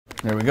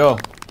There we go.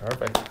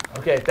 Perfect.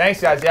 Okay,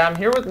 thanks guys. Yeah, I'm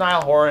here with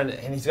Niall Horan,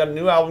 and he's got a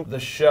new album, The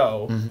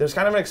Show. There's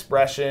kind of an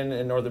expression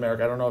in North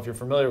America, I don't know if you're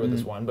familiar with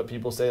this one, but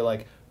people say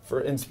like,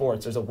 in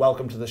sports, there's a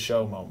welcome to the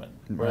show moment,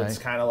 where it's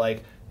kind of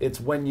like, it's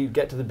when you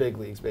get to the big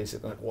leagues,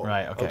 basically. Like, whoa,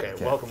 okay,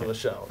 welcome to the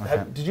show.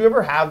 Okay. Did you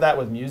ever have that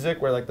with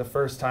music, where like the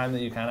first time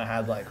that you kind of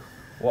had like,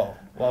 whoa,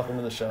 welcome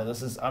to the show,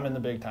 I'm in the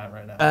big time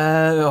right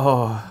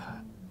now?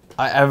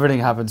 Everything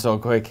happened so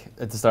quick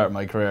at the start of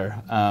my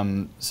career.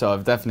 So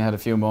I've definitely had a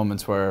few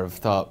moments where I've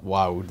thought,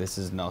 wow, this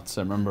is nuts.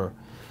 I remember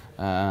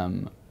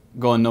going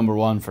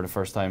 #1 for the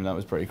first time. That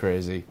was pretty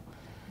crazy.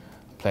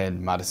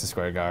 Playing Madison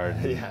Square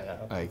Garden.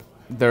 Like,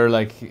 there are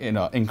like, you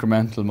know,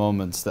 incremental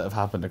moments that have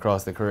happened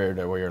across the career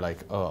there where you're like,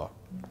 oh,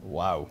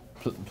 wow.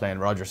 Playing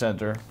Rogers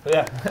Centre.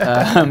 Shout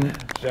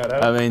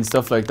out. I mean,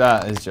 stuff like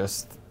that is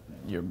just,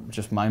 you're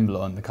just mind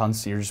blown.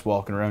 You're just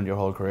walking around your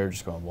whole career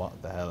just going,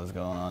 what the hell is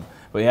going on?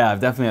 But yeah, I've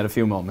definitely had a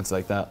few moments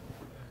like that.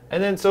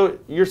 And then, so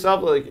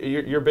yourself, like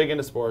you're big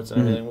into sports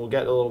and everything. We'll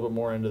get a little bit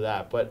more into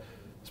that. But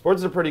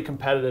sports is a pretty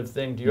competitive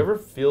thing. Do you ever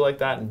feel like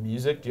that in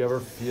music? Do you ever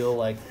feel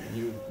like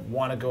you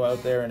want to go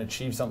out there and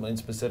achieve something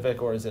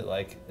specific, or is it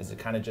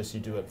kind of just you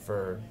do it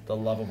for the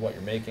love of what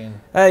you're making?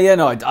 Yeah,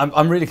 no,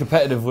 I'm really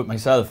competitive with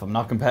myself. I'm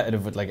not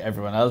competitive with like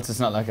everyone else. It's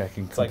not like I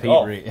can compete.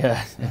 Like,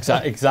 yeah,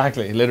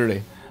 exactly,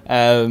 literally.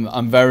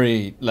 I'm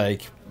very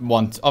like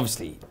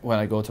obviously when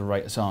I go to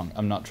write a song,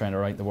 I'm not trying to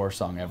write the worst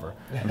song ever.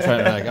 I'm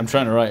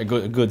trying to write a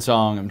good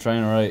song. I'm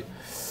trying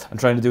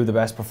to do the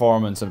best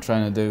performance. I'm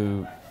trying to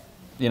do,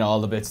 you know, all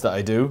the bits that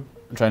I do.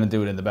 I'm trying to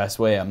do it in the best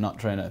way. I'm not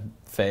trying to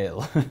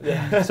fail.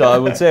 So I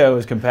would say I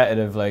was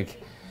competitive. Like,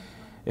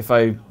 if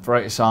I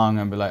write a song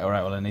and be like, all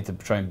right, well, I need to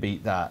try and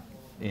beat that.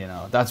 You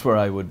know, that's where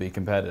I would be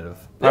competitive.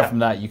 Apart from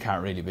that, you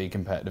can't really be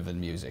competitive in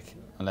music.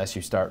 Unless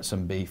you start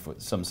some beef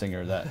with some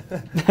singer that...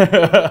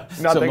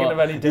 Not thinking of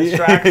any diss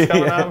tracks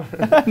coming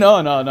up?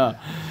 No.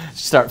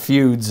 Start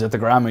feuds at the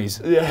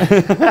Grammys.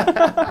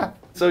 Yeah.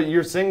 So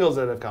your singles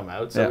that have come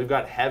out, so we've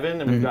got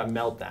Heaven and we've got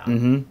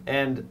Meltdown.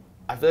 And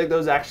I feel like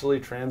those actually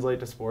translate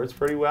to sports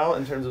pretty well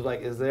in terms of like,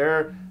 is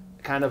there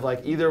kind of like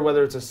either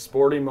whether it's a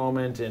sporting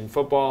moment in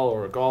football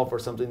or golf or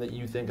something that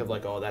you think of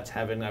like, oh, that's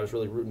heaven, I was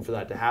really rooting for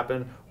that to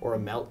happen, or a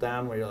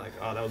meltdown where you're like,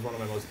 oh, that was one of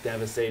my most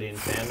devastating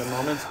fandom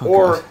moments,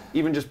 or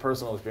even just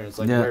personal experience,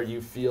 like where you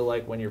feel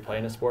like when you're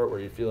playing a sport, where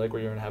you feel like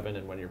where you're in heaven,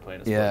 and when you're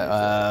playing a sport, you feel like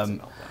it's a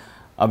meltdown.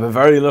 I've been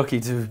very lucky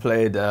to have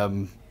played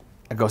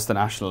Augusta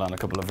National on a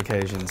couple of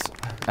occasions.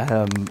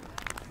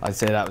 I'd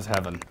say that was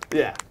heaven.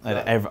 Yeah.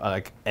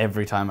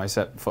 Every time I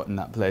set foot in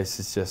that place,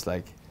 it's just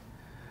like,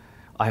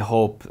 I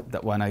hope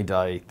that when I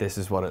die, this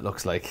is what it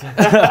looks like. So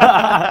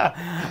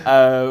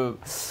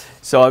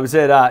I would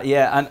say that,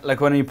 yeah. And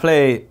like when you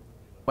play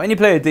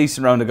a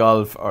decent round of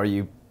golf, or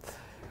you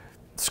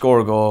score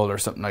a goal or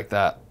something like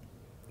that,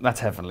 that's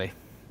heavenly.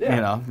 Yeah.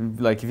 You know,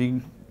 like if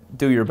you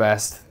do your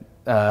best,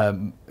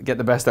 get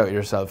the best out of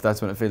yourself,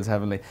 that's when it feels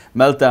heavenly.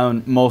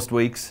 Meltdown most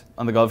weeks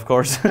on the golf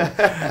course,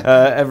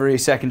 every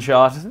second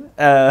shot.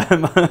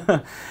 I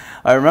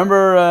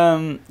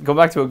remember going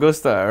back to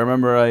Augusta. I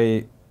remember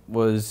I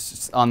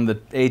was on the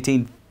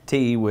 18th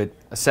tee with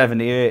a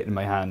 78 in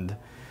my hand.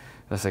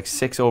 That's like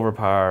 6 over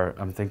par.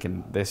 I'm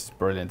thinking, this is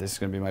brilliant. This is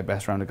going to be my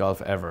best round of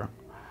golf ever.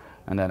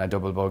 And then I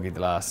double bogeyed the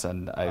last,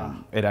 and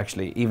it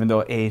actually, even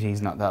though 80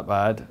 is not that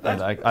bad,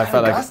 I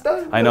felt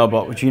like, I know,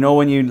 but you know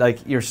when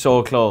you're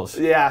so close.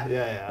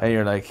 Yeah. And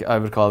you're like, I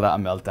would call that a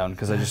meltdown,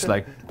 because I just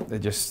like,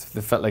 it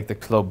felt like the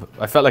club.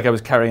 I felt like I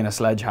was carrying a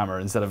sledgehammer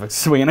instead of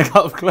swinging a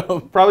golf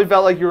club. Probably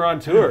felt like you were on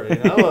tour.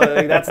 You know,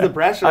 like, that's the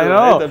pressure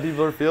right, that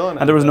people are feeling.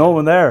 And there was no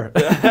one there.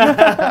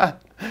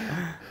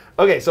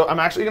 Okay, so I'm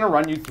actually going to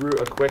run you through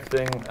a quick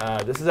thing.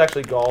 This is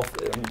actually golf.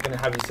 I'm going to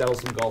have you settle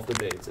some golf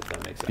debates, if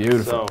that makes sense.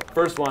 Beautiful. So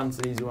first one's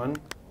an easy one.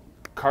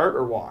 Cart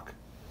or walk?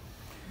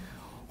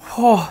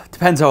 Oh,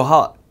 depends how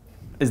hot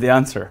is the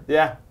answer.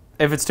 Yeah.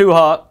 If it's too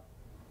hot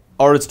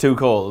or it's too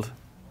cold.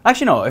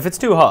 Actually, no. If it's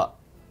too hot,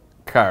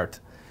 cart.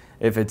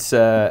 If it's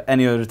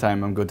any other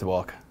time, I'm good to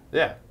walk.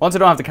 Yeah. Once I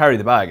don't have to carry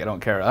the bag, I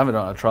don't care. I have it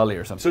on a trolley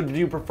or something. So do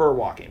you prefer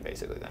walking,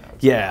 basically, then?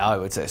 Yeah, I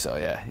would say so,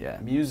 yeah.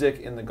 Music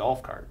in the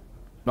golf cart?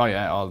 Oh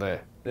yeah, all day.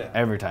 Yeah.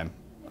 Every time.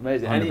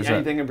 Amazing.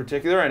 Anything in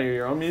particular? Any of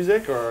your own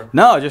music, or?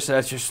 No, it's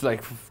just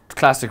like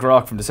classic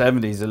rock from the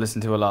 70s I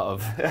listen to a lot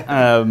of.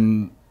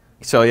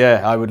 So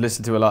yeah, I would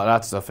listen to a lot of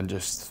that stuff and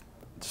just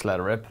let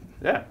it rip.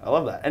 Yeah, I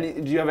love that.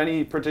 Do you have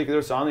any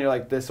particular song that you're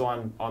like, this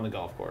one on the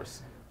golf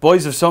course?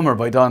 Boys of Summer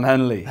by Don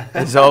Henley.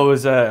 It's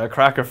always a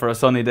cracker for a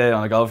sunny day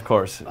on a golf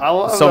course. I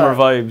love Summer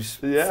that. Vibes,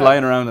 yeah.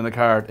 Flying around in the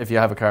cart, if you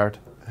have a cart.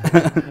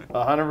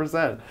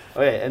 100%.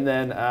 Okay, and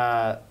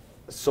then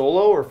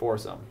solo or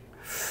foursome?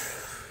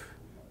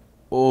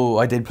 Oh,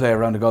 I did play a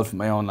round of golf with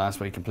my own last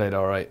week and played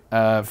all right.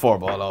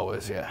 4-ball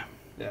always, yeah.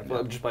 Yeah,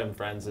 but just playing with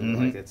friends and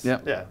like it's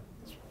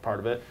it's part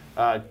of it.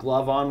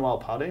 Glove on while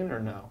putting or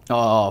no?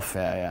 Oh,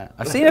 yeah.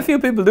 I've seen a few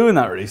people doing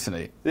that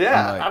recently.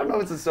 Yeah, I don't know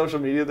if it's a social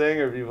media thing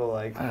or people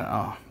like.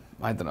 I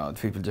don't know.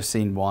 People just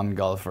seen one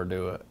golfer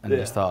do it and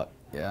just thought,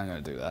 yeah, I'm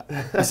gonna do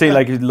that. You see,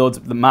 like loads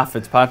of Matt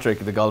Fitzpatrick,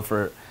 the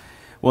golfer,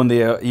 won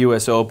the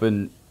US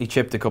Open. He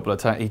chipped a couple of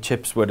times. He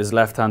chips with his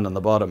left hand on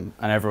the bottom,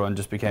 and everyone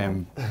just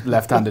became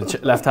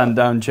left-handed, left-hand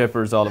down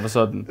chippers all of a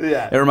sudden.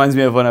 Yeah. It reminds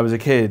me of when I was a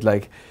kid,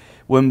 like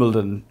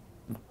Wimbledon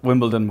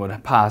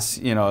would pass.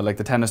 You know, like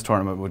the tennis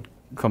tournament would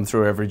come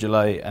through every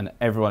July, and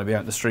everyone would be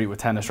out in the street with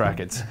tennis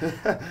rackets.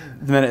 The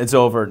minute it's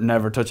over,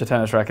 never touch a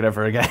tennis racket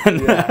ever again.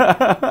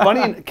 Yeah.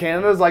 Funny,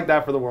 Canada's like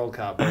that for the World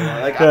Cup.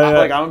 Like,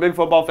 I'm a big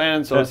football fan,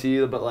 and so is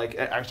he. But like,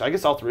 actually, I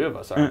guess all three of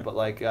us are. But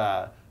like,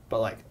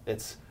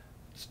 it's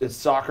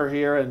soccer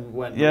here, and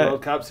when the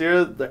World Cup's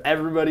here,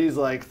 everybody's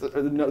like,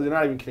 they're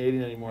not even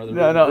Canadian anymore.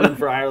 They're rooting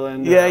for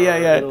Ireland.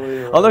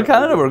 Yeah. Although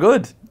Canada were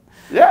good.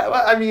 Yeah,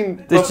 well, I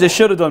mean... They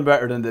should have done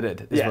better than they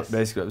did, is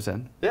basically what I'm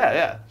saying.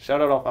 Yeah.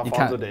 Shout out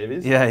Alphonso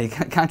Davies. Yeah, you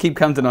can't keep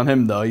counting on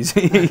him, though.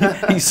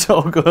 He's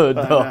so good,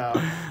 though.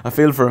 I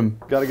feel for him.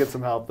 Got to get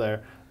some help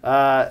there.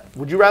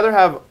 Would you rather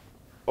have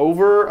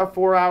over a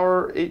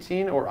 4-hour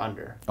 18 or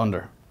under?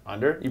 Under.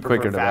 Under? You prefer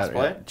quicker fast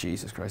play? Yeah.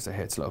 Jesus Christ, I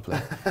hate slow play.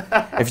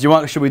 If you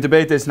want, should we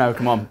debate this now?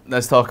 Come on,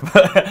 let's talk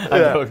about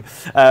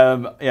it.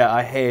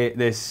 I hate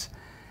this,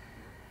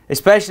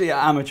 especially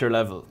at amateur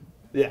level.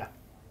 Yeah.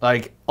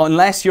 Like,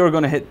 unless you're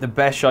going to hit the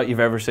best shot you've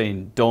ever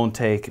seen, don't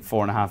take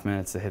 4.5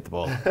 minutes to hit the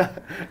ball.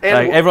 Like,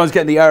 everyone's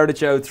getting the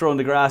yardage out, throwing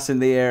the grass in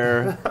the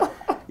air.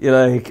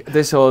 You're like,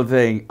 this whole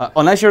thing.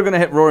 Unless you're going to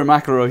hit Rory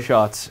McIlroy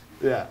shots,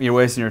 you're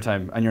wasting your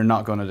time, and you're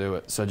not going to do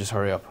it. So just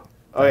hurry up.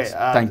 Okay.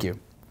 Thank you.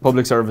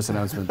 Public service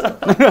announcement.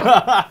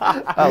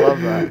 I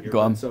love that. Go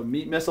on. So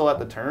meat missile at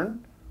the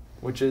turn,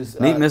 which is...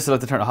 meat missile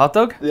at the turn. A hot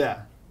dog?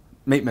 Yeah.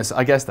 Meat missile.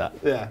 I guess that.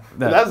 Yeah.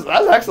 That's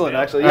excellent,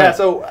 actually. Yeah,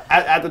 so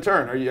at the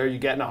turn, are you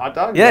getting a hot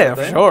dog? Yeah,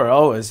 for sure.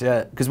 Always,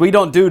 yeah. Because we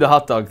don't do the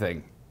hot dog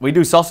thing. We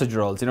do sausage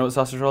rolls. You know what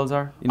sausage rolls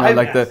are? You know,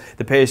 like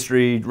the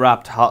pastry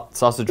wrapped hot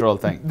sausage roll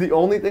thing. The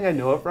only thing I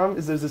know it from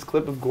is there's this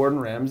clip of Gordon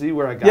Ramsay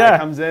where a guy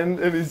comes in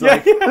and he's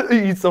like,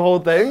 he eats the whole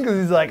thing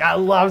because he's like, I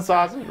love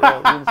sausage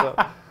rolls and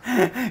stuff.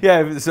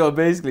 Yeah, so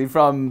basically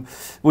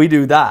we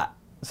do that.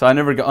 So I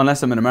never get,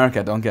 unless I'm in America,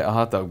 I don't get a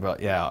hot dog,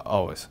 but yeah,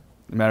 always.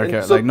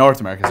 America, like North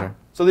America, sir.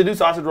 So they do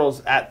sausage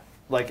rolls at,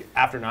 like,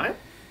 after 9?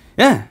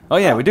 Yeah. Oh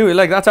yeah, we do.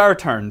 Like, that's our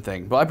turn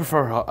thing. But I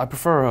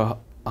prefer a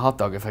hot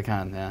dog if I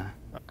can, yeah.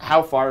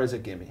 How far is a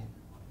gimme?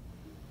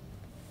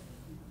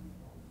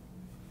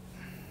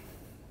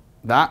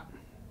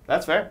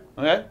 That's fair.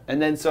 Okay. And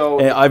then so...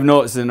 I've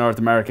noticed in North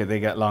America they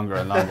get longer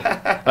and longer.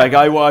 Like,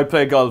 I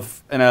play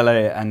golf in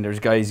LA and there's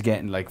guys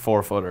getting like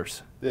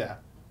 4-footers. Yeah.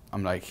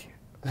 I'm like,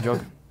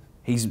 joke.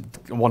 He's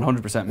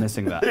 100%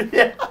 missing that.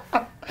 Yeah.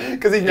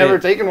 Because he's never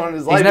taken one in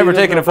his life. He's never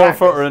taken a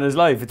 4-footer in his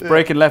life. It's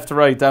breaking left to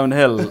right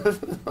downhill.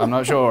 I'm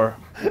not sure.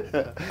 Who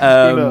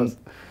knows?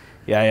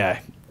 Yeah.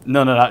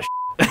 None of that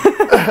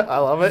I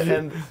love it.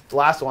 And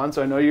last one,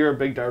 so I know you're a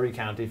big Derby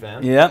County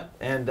fan. Yeah.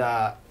 And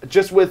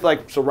just with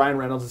so Ryan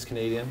Reynolds is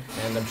Canadian,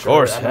 and I'm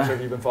sure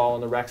you've been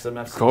following the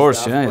Wrexham-esque stuff. Of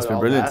course, yeah, it's been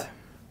brilliant. That.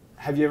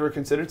 Have you ever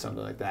considered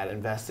something like that,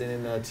 investing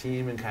in a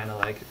team and kind of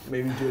like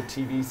maybe do a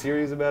TV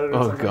series about it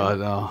or something? God,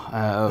 no.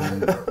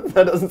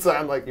 That doesn't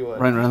sound like you would.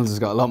 Ryan Reynolds has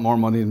got a lot more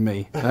money than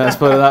me. Let's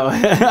put it that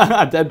way.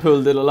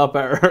 Deadpool did a lot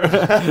better.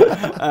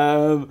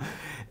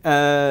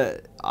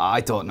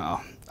 I don't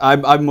know.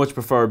 I much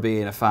prefer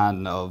being a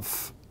fan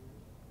of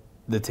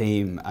the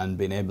team and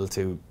being able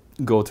to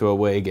go to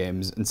away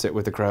games and sit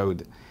with the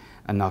crowd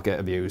and not get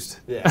abused.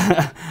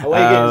 Yeah, away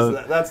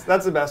games,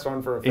 that's the best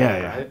one for a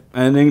fan, right?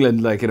 And in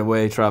England, like, an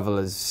away travel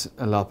is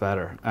a lot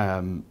better.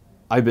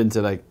 I've been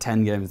to like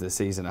 10 games this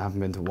season. I haven't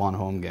been to one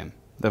home game.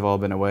 They've all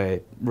been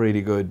away.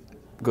 Really good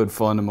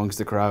fun amongst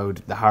the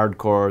crowd. The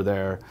hardcore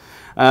there.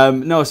 I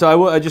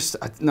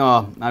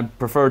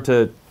prefer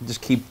to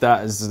just keep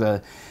that as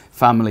the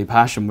family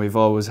passion we've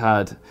always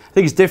had. I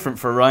think it's different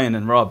for Ryan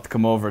and Rob to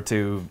come over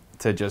to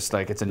just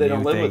like it's a new thing. They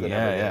don't live with it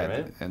every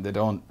day, right? And they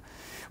don't.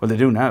 Well, they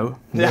do now.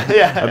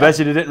 Yeah. I bet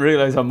you they didn't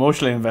realise how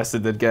emotionally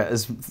invested they'd get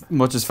as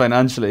much as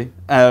financially.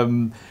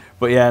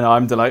 But yeah, no,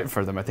 I'm delighted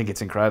for them. I think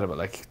it's incredible.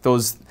 Like,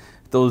 those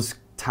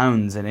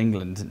towns in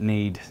England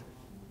need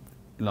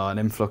an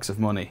influx of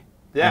money.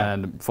 Yeah.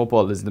 And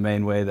football is the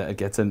main way that it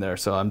gets in there,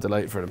 so I'm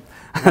delighted for them.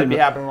 It might be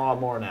happening a lot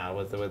more now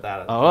with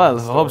that. Oh, well,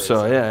 I hope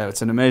so. Yeah,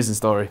 it's an amazing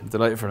story. I'm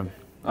delighted for them.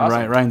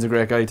 Awesome. Ryan's a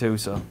great guy too,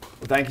 so. Well,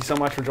 thank you so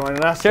much for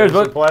joining us. Cheers, it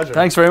was bud. a pleasure.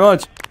 Thanks very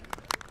much.